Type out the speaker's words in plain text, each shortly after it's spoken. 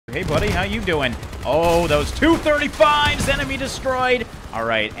Hey, buddy, how you doing? Oh, those 235s, enemy destroyed. All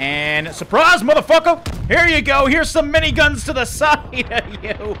right, and surprise, motherfucker! Here you go. Here's some miniguns to the side of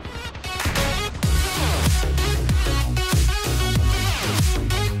you.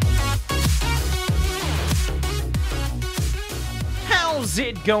 How's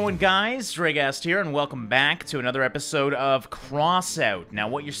it going, guys? Drae here, and welcome back to another episode of Crossout. Now,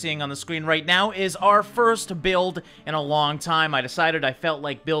 what you're seeing on the screen right now is our first build in a long time. I decided I felt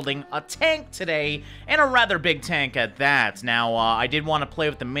like building a tank today, and a rather big tank at that. Now, I did want to play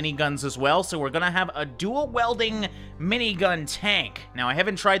with the miniguns as well, so we're going to have a dual welding minigun tank. Now, I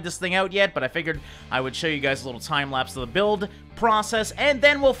haven't tried this thing out yet, but I figured I would show you guys a little time-lapse of the build process, and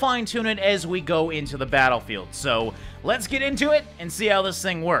then we'll fine-tune it as we go into the battlefield. So, let's get into it and see how this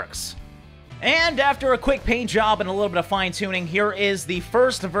thing works. And after a quick paint job and a little bit of fine-tuning, here is the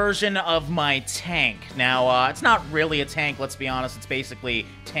first version of my tank. Now, it's not really a tank, let's be honest. It's basically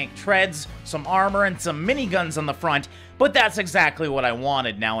tank treads, some armor, and some miniguns on the front. But that's exactly what I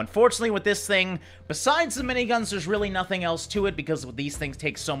wanted. Now, unfortunately, with this thing, besides the miniguns, there's really nothing else to it because these things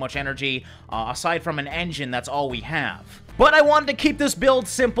take so much energy. Aside from an engine, that's all we have. But I wanted to keep this build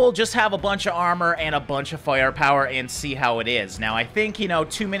simple, just have a bunch of armor and a bunch of firepower and see how it is. Now, I think, you know,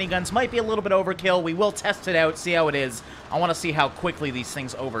 2 miniguns might be a little bit overkill. We will test it out, see how it is. I want to see how quickly these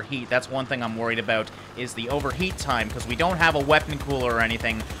things overheat. That's one thing I'm worried about, is the overheat time, because we don't have a weapon cooler or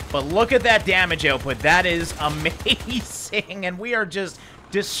anything. But look at that damage output. That is amazing, and we are just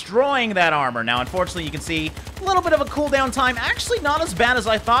destroying that armor. Now, unfortunately, you can see a little bit of a cooldown time. Actually, not as bad as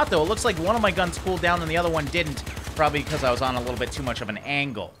I thought, though. It looks like one of my guns cooled down and the other one didn't. Probably because I was on a little bit too much of an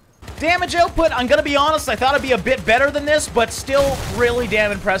angle. Damage output, I'm gonna be honest, I thought it'd be a bit better than this, but still really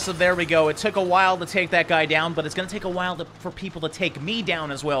damn impressive. There we go. It took a while to take that guy down, but it's gonna take a while for people to take me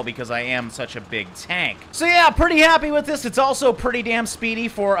down as well because I am such a big tank. So yeah, pretty happy with this. It's also pretty damn speedy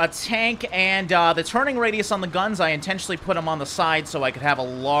for a tank, and the turning radius on the guns, I intentionally put them on the side so I could have a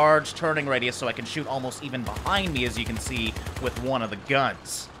large turning radius so I can shoot almost even behind me, as you can see with one of the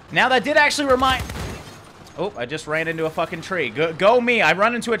guns. Now, that did actually remind... Oh, I just ran into a fucking tree. Go me. I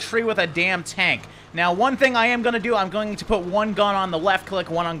run into a tree with a damn tank. Now, one thing I am going to do, I'm going to put one gun on the left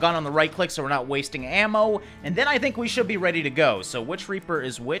click, one gun on the right click, so we're not wasting ammo. And then I think we should be ready to go. So, which Reaper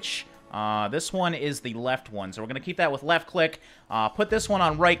is which? This one is the left one. So we're going to keep that with left click. Put this one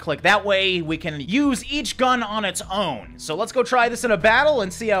on right click. That way we can use each gun on its own. So let's go try this in a battle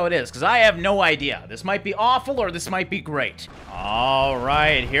and see how it is, because I have no idea. This might be awful or this might be great. All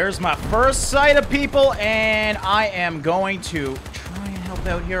right, here's my first sight of people, and I am going to try and help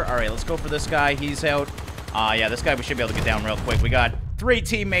out here. All right, let's go for this guy. He's out. Yeah, this guy we should be able to get down real quick. We got 3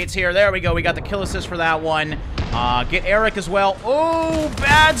 teammates here. There we go. We got the kill assist for that one. Get Eric as well. Oh,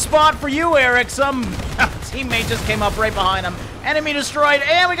 bad spot for you, Eric. Some teammate just came up right behind him. Enemy destroyed.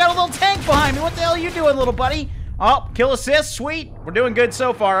 And we got a little tank behind me. What the hell are you doing, little buddy? Oh, kill assist. Sweet. We're doing good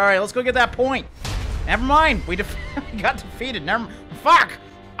so far. All right, let's go get that point. Never mind. We got defeated. Fuck.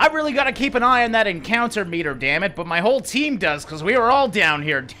 I really got to keep an eye on that encounter meter, damn it. But my whole team does, because we were all down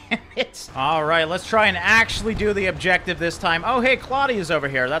here, damn it. All right, let's try and actually do the objective this time. Oh, hey, Claudia's over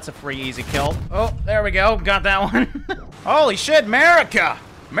here. That's a free, easy kill. Oh, there we go. Got that one. Holy shit, America.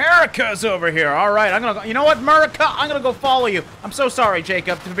 America's over here. All right, I'm going to go. You know what, America? I'm going to go follow you. I'm so sorry,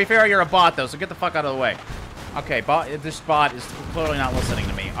 Jacob. To be fair, you're a bot, though, so get the fuck out of the way. Okay, this bot is clearly not listening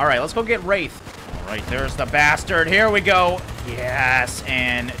to me. All right, let's go get Wraith. All right, there's the bastard. Here we go. Yes,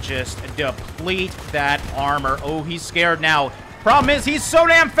 and just deplete that armor. Oh, he's scared now. Problem is, he's so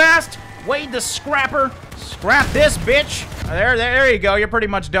damn fast. Wade the scrapper. Scrap this, bitch. There you go. You're pretty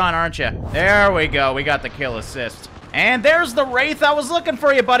much done, aren't you? There we go. We got the kill assist. And there's the Wraith. I was looking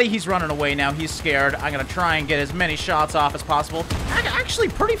for you, buddy. He's running away now. He's scared. I'm going to try and get as many shots off as possible. Actually,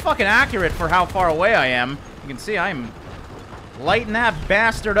 pretty fucking accurate for how far away I am. You can see I'm lighting that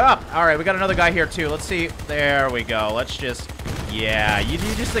bastard up. All right, we got another guy here, too. Let's see. There we go. Let's just... Yeah, you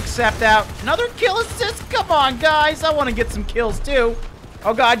just accept that. Another kill assist? Come on, guys. I want to get some kills, too.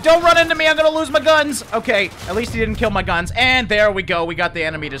 Oh, God. Don't run into me. I'm going to lose my guns. Okay, at least he didn't kill my guns. And there we go. We got the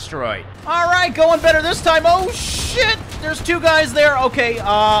enemy destroyed. All right, going better this time. Oh, shit. There's 2 guys there. Okay,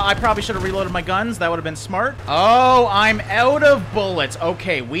 I probably should have reloaded my guns. That would have been smart. Oh, I'm out of bullets.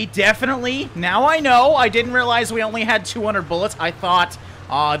 Okay, we definitely... Now I know. I didn't realize we only had 200 bullets. I thought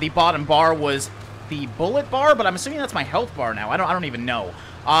the bottom bar was the bullet bar, but I'm assuming that's my health bar now. I don't even know.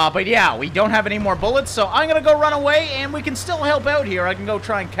 But yeah, we don't have any more bullets, so I'm gonna go run away, and we can still help out here. I can go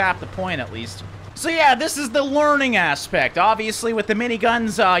try and cap the point at least. So yeah, this is the learning aspect. Obviously, with the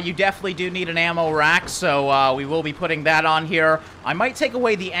miniguns, you definitely do need an ammo rack, so we will be putting that on here. I might take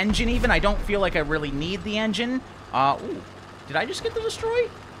away the engine even. I don't feel like I really need the engine. Ooh, did I just get the destroy?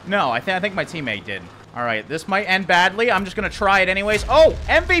 No, I think my teammate did. All right, this might end badly. I'm just gonna try it anyways. Oh,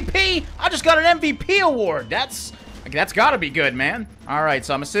 MVP! I just got an MVP award. That's gotta be good, man. All right,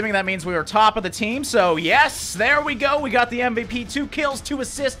 so I'm assuming that means we were top of the team. So yes, there we go. We got the MVP. 2 kills, 2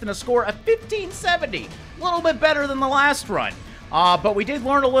 assists, and a score of 1570. A little bit better than the last run. But we did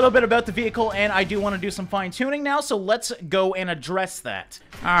learn a little bit about the vehicle, and I do want to do some fine-tuning now, so let's go and address that.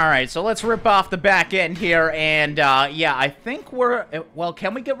 Alright, so let's rip off the back end here, and, yeah, I think we're... Well,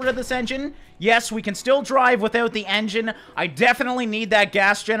 can we get rid of this engine? Yes, we can still drive without the engine. I definitely need that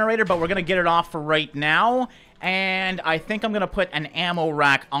gas generator, but we're going to get it off for right now. And I think I'm going to put an ammo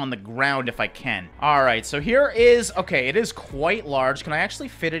rack on the ground if I can. Alright, so here is... Okay, it is quite large. Can I actually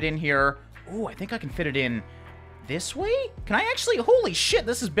fit it in here? Ooh, I think I can fit it in... This way? Can I actually... Holy shit,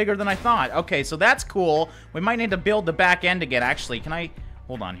 this is bigger than I thought. Okay, so that's cool. We might need to build the back end again. Actually, can I...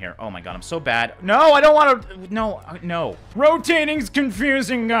 Hold on here. Oh my god, I'm so bad. No, I don't want to... No, no. Rotating's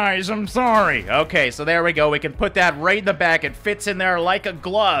confusing, guys. I'm sorry. Okay, so there we go. We can put that right in the back. It fits in there like a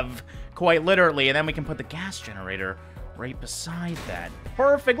glove, quite literally. And then we can put the gas generator right beside that.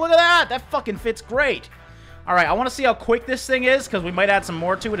 Perfect. Look at that. That fucking fits great. All right, I want to see how quick this thing is, because we might add some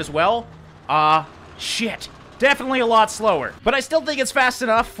more to it as well. Shit. Definitely a lot slower. But I still think it's fast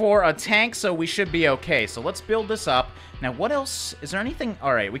enough for a tank, so we should be okay. So let's build this up. Now, what else? Is there anything?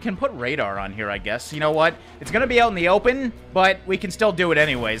 All right, we can put radar on here, I guess. You know what? It's going to be out in the open, but we can still do it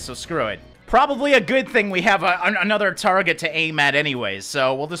anyways, so screw it. Probably a good thing we have another target to aim at anyways.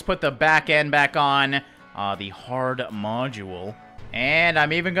 So we'll just put the back end back on the hard module. And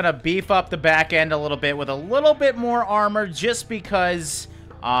I'm even going to beef up the back end a little bit with a little bit more armor just because...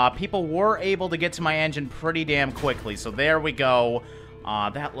 people were able to get to my engine pretty damn quickly, so there we go.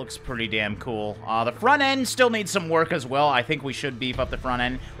 That looks pretty damn cool. The front end still needs some work as well. I think we should beef up the front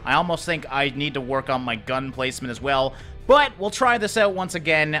end. I almost think I need to work on my gun placement as well. But we'll try this out once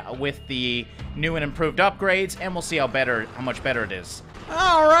again with the new and improved upgrades, and we'll see how much better it is.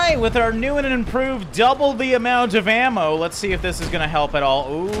 Alright, with our new and improved double the amount of ammo, let's see if this is going to help at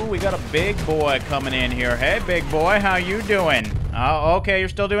all. Ooh, we got a big boy coming in here. Hey, big boy, how you doing? Oh, okay, you're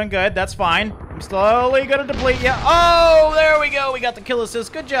still doing good. That's fine. I'm slowly going to deplete you. Oh, there we go. We got the kill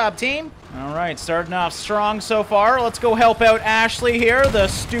assist. Good job, team. Alright, starting off strong so far. Let's go help out Ashley here, the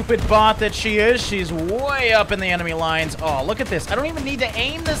stupid bot that she is. She's way up in the enemy lines. Oh, look at this. I don't even need to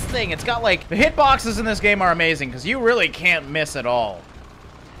aim this thing. It's got, like, the hitboxes in this game are amazing because you really can't miss at all.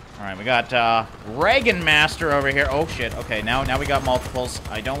 Alright, we got Reagan Master over here. Oh, shit. Okay, now we got multiples.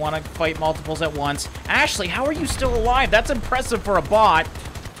 I don't want to fight multiples at once. Ashley, how are you still alive? That's impressive for a bot.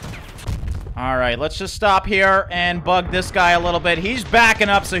 Alright, let's just stop here and bug this guy a little bit. He's backing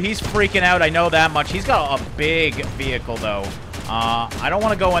up, so he's freaking out. I know that much. He's got a big vehicle, though. I don't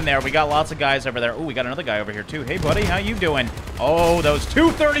want to go in there. We got lots of guys over there. Ooh, we got another guy over here, too. Hey, buddy, how you doing? Oh, those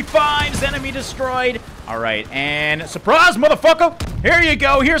 235s, enemy destroyed. All right, and surprise, motherfucker! Here you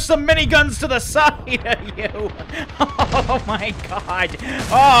go. Here's some miniguns to the side of you. Oh, my God.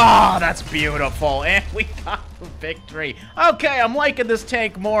 Oh, that's beautiful. And we got the victory. Okay, I'm liking this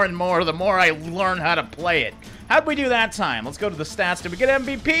tank more and more the more I learn how to play it. How'd we do that time? Let's go to the stats. Did we get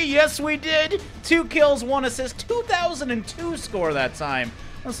MVP? Yes, we did. 2 kills, 1 assist, 2002 score that time.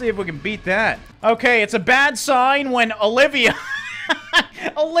 Let's see if we can beat that. Okay, it's a bad sign when Olivia,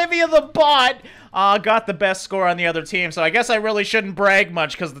 Olivia the bot, got the best score on the other team. So I guess I really shouldn't brag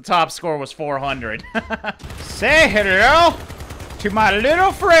much because the top score was 400. Say hello to my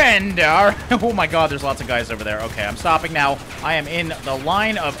little friend. Oh my god, there's lots of guys over there. Okay, I'm stopping now. I am in the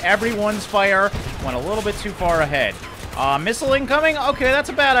line of everyone's fire. Went a little bit too far ahead. Missile incoming? Okay, that's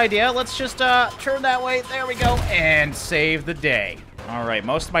a bad idea. Let's just turn that way. There we go. And save the day. Alright,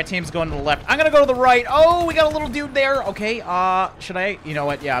 most of my team's going to the left. I'm gonna go to the right. Oh, we got a little dude there. Okay, should I? You know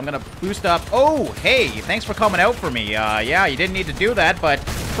what? Yeah, I'm gonna boost up. Oh, hey, thanks for coming out for me. Yeah, you didn't need to do that, but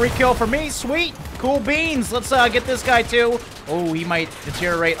free kill for me. Sweet. Cool beans. Let's get this guy too. Oh, he might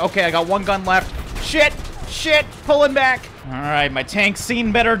deteriorate. Okay, I got 1 gun left. Shit. Shit. Pulling back. Alright, my tank's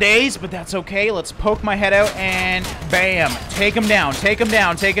seen better days, but that's okay. Let's poke my head out and bam. Take him down. Take him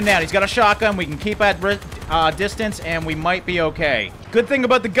down. Take him down. He's got a shotgun. We can keep at distance, and we might be okay. Good thing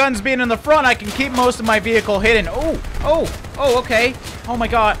about the guns being in the front, I can keep most of my vehicle hidden. Oh, okay. Oh my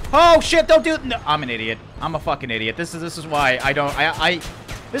god. Oh shit, don't do it. No, I'm an idiot. I'm a fucking idiot. This is why I don't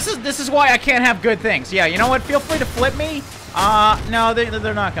this is why I can't have good things. Yeah, you know what? Feel free to flip me. No,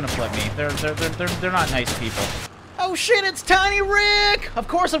 they're not gonna flip me. They're not nice people. Oh shit, it's Tiny Rick! Of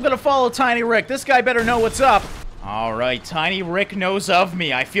course I'm gonna follow Tiny Rick. This guy better know what's up. Alright, Tiny Rick knows of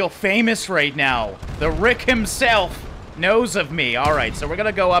me. I feel famous right now. The Rick himself knows of me. All right, so we're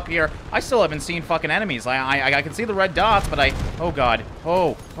gonna go up here. I still haven't seen fucking enemies. I can see the red dots, but oh god.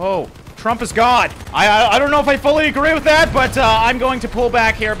 Oh, Trump is God. I don't know if I fully agree with that, but I'm going to pull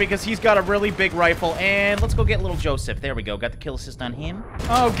back here because he's got a really big rifle. And let's go get little Joseph. There we go. Got the kill assist on him.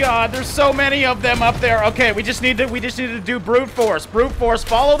 Oh god, there's so many of them up there. Okay, we just need to do brute force. Brute force.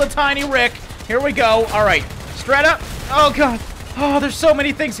 Follow the tiny Rick. Here we go. All right, Strata. Oh god. Oh, there's so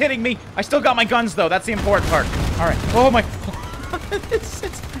many things hitting me. I still got my guns though. That's the important part. All right. Oh my.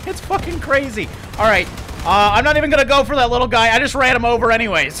 it's fucking crazy. All right. I'm not even gonna go for that little guy. I just ran him over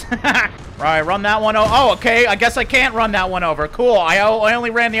anyways. Right, run that one over. Oh, okay. I guess I can't run that one over. Cool. I only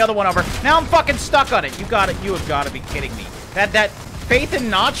ran the other one over. Now I'm fucking stuck on it. You got it. You have got to be kidding me. That faith in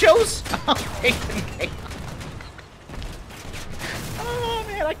nachos? Faith in chaos. Oh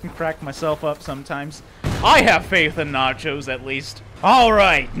man, I can crack myself up sometimes. I have faith in nachos, at least. All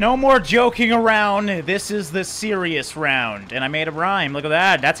right, no more joking around. This is the serious round. And I made a rhyme. Look at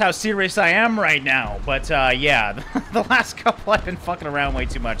that. That's how serious I am right now. But, yeah, the last couple I've been fucking around way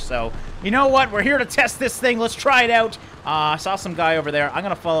too much. So, you know what? We're here to test this thing. Let's try it out. I saw some guy over there. I'm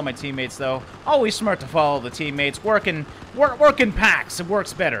going to follow my teammates, though. Always smart to follow the teammates. Work in packs. It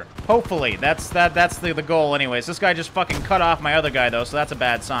works better. Hopefully. That's the goal anyways. This guy just fucking cut off my other guy, though, so that's a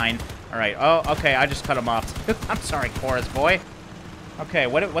bad sign. All right. Oh, okay. I just cut him off. I'm sorry, Chorus boy. Okay,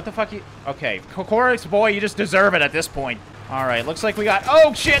 what the fuck you... Okay, Chorus boy, you just deserve it at this point. All right, looks like we got...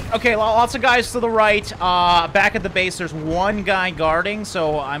 Oh, shit! Okay, lots of guys to the right. Back at the base, there's one guy guarding,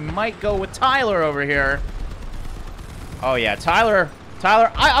 so I might go with Tyler over here. Oh, yeah, Tyler,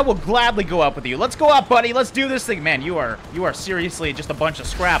 I will gladly go up with you. Let's go up, buddy. Let's do this thing. Man, you are seriously just a bunch of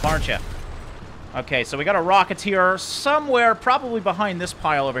scrap, aren't you? Okay, so we got a Rocketeer somewhere, probably behind this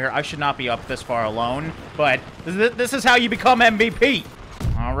pile over here. I should not be up this far alone, but this is how you become MVP.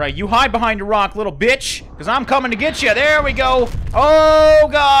 All right, you hide behind your rock, little bitch, because I'm coming to get you. There we go. Oh,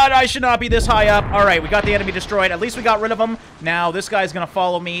 God, I should not be this high up. All right, we got the enemy destroyed. At least we got rid of him. Now this guy's going to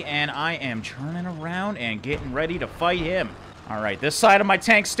follow me, and I am turning around and getting ready to fight him. All right, this side of my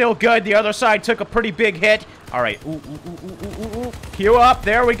tank's still good. The other side took a pretty big hit. All right, ooh. Queue up.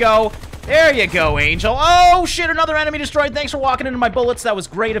 There we go. There you go, Angel. Oh, shit, another enemy destroyed. Thanks for walking into my bullets. That was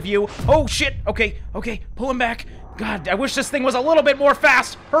great of you. Oh, shit. Okay, pull him back. God, I wish this thing was a little bit more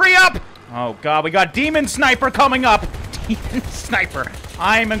fast. Hurry up. Oh, God, we got Demon Sniper coming up. Demon Sniper.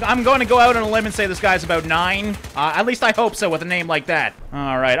 I'm going to go out on a limb and say this guy's about 9. At least I hope so with a name like that.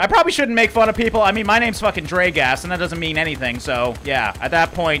 All right, I probably shouldn't make fun of people. I mean, my name's fucking Drae, and that doesn't mean anything. So, yeah, at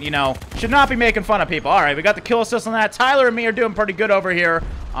that point, you know, should not be making fun of people. All right, we got the kill assist on that. Tyler and me are doing pretty good over here.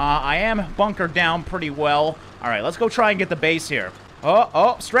 I am bunkered down pretty well. All right, let's go try and get the base here.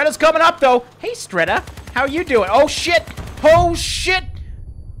 Oh, Streta's coming up, though. Hey, Streta, how you doing? Oh, shit. Oh, shit.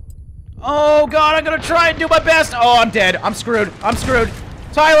 Oh, God, I'm going to try and do my best. Oh, I'm dead. I'm screwed.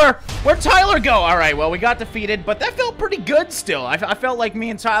 Tyler, where'd Tyler go? All right, well, we got defeated, but that felt pretty good still. I felt like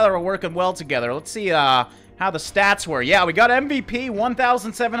me and Tyler were working well together. Let's see how the stats were. Yeah, we got MVP,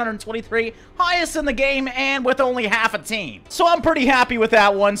 1,723, highest in the game, and with only half a team. So I'm pretty happy with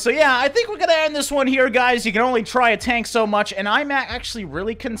that one. So yeah, I think we're gonna end this one here, guys. You can only try a tank so much, and I'm actually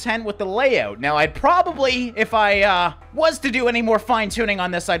really content with the layout. Now, I'd probably, if I was to do any more fine-tuning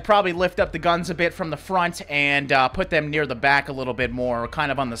on this, I'd probably lift up the guns a bit from the front and put them near the back a little bit more,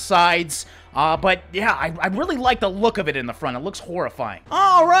 kind of on the sides. But yeah, I really like the look of it in the front. It looks horrifying.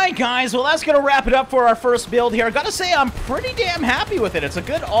 All right, guys. Well, that's going to wrap it up for our first build here. Gotta say, I'm pretty damn happy with it. It's a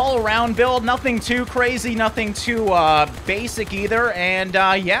good all-around build. Nothing too crazy, nothing too basic either. And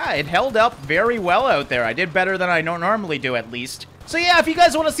yeah, it held up very well out there. I did better than I normally do, at least. So yeah, if you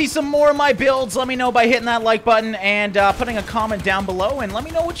guys want to see some more of my builds, let me know by hitting that like button and putting a comment down below, and let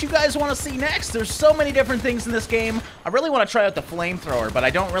me know what you guys want to see next. There's so many different things in this game. I really want to try out the flamethrower, but I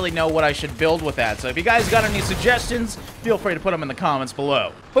don't really know what I should build with that. So if you guys got any suggestions, feel free to put them in the comments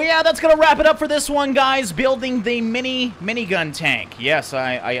below. But yeah, that's going to wrap it up for this one, guys. Building the minigun tank. Yes,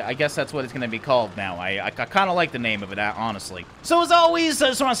 I guess that's what it's going to be called now. I kind of like the name of it, honestly. So as always, I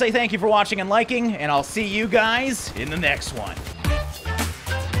just want to say thank you for watching and liking, and I'll see you guys in the next one.